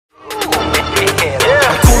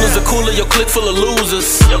cooler, your clique full of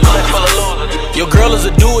losers. Your girl is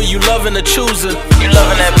a doer, you loving a chooser. You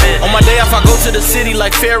loving that bitch. On my day off, I go to the city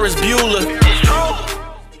like Ferris Bueller.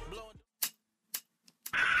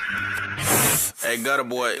 Hey, Gudda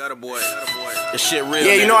Boi. This shit real.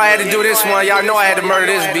 Yeah, you know I had to do this one. Y'all know I had to murder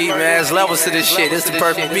this beat, man. There's levels to this shit. This the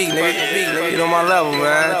perfect beat, nigga. You know my level,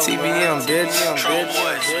 man. TBM, bitch.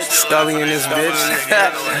 Scully in this bitch.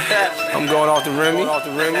 I'm going off the Remy.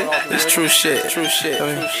 It's true shit.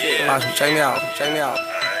 Check me out.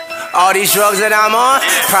 All these drugs that I'm on,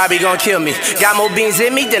 probably gonna kill me. Got more beans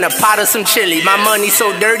in me than a pot of some chili. My money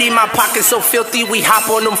so dirty, my pockets so filthy. We hop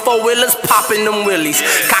on them four-wheelers, popping them willies.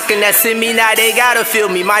 Cocking that semi, now they gotta feel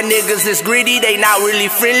me. My niggas is gritty, they not really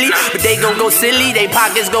friendly, but they gon' go silly. They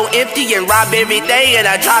pockets go empty and rob everything, and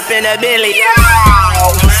I drop in a Billy.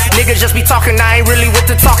 Niggas just be talking, I ain't really with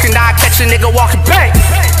the talking. Now I catch a nigga walking bang.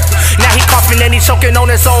 Now he coughing and he choking on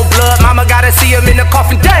his own blood. Mama gotta see him in the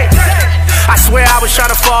coffin day. I swear I was trying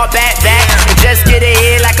to fall back, and just get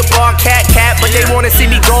ahead like a ball cat, but they wanna see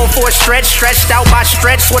me going for a stretched out by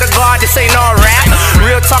stretch. Swear to God, this ain't all rap.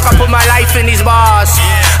 Real talk, I put my life in these bars.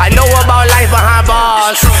 I know about life behind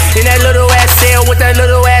bars. In that little ass cell with that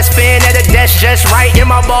little ass fan at a desk, just right in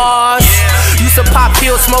my bars. Used to pop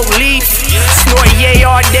pills, smoke leaf, snort yay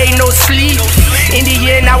all day, no sleep. In the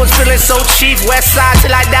end, I was feeling so cheap. West side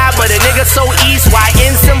till I die, but a nigga so east.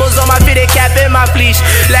 YN symbols on my fitted cap and my fleece.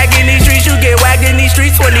 Like in these streets, you get whacked in these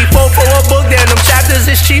streets. 24 for a book, then them chapters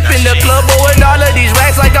is cheap. In the club, and all of these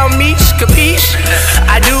racks like I'm Meech, capiche?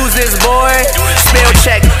 I do's this, boy. Spell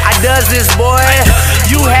check, I does this, boy.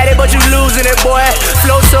 You had it, but you losing it, boy.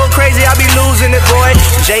 Flow so crazy, I be losing it, boy.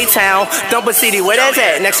 J-Town, Dumper City, where that's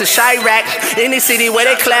at? Next to Chirac, in the city where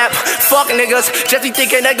they clap. Fuck niggas, just be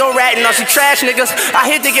thinking they gon' rat and all she trash niggas. I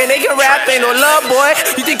hear thinking they can rap, ain't no love, boy.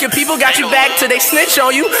 You think your people got you back till they snitch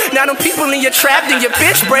on you. Now them people in your trap, then your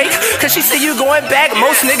bitch break. Cause she see you going back,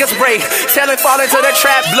 most niggas break. Telling fall into the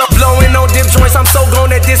trap, blowing on dip joints. I'm so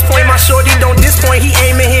gone at this point. My shorty don't disappoint, he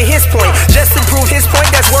aim and hit his point. Just to prove his point,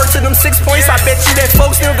 that's word to them 6 points. I bet you that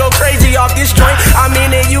folks still go crazy off this joint. I'm in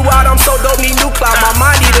and you out, I'm so dope, need new clout. My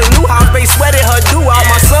mind need a new house, babe sweated her do out.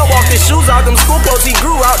 My son walked his shoes out, them school clothes he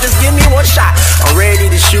grew out. Just give me one shot, I'm ready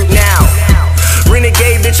to shoot now.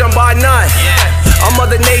 Renegade, bitch, I'm bar none. I'm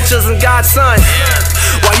Mother Nature's and God's son.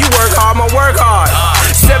 While you work hard, I'ma work hard.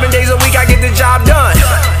 7 days a week, I get the job done.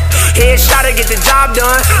 Headshot, I get the job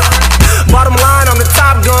done. Bottom line, I'm the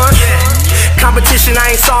top gun. Competition,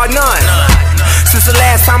 I ain't saw none. Since the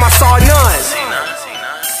last time I saw none.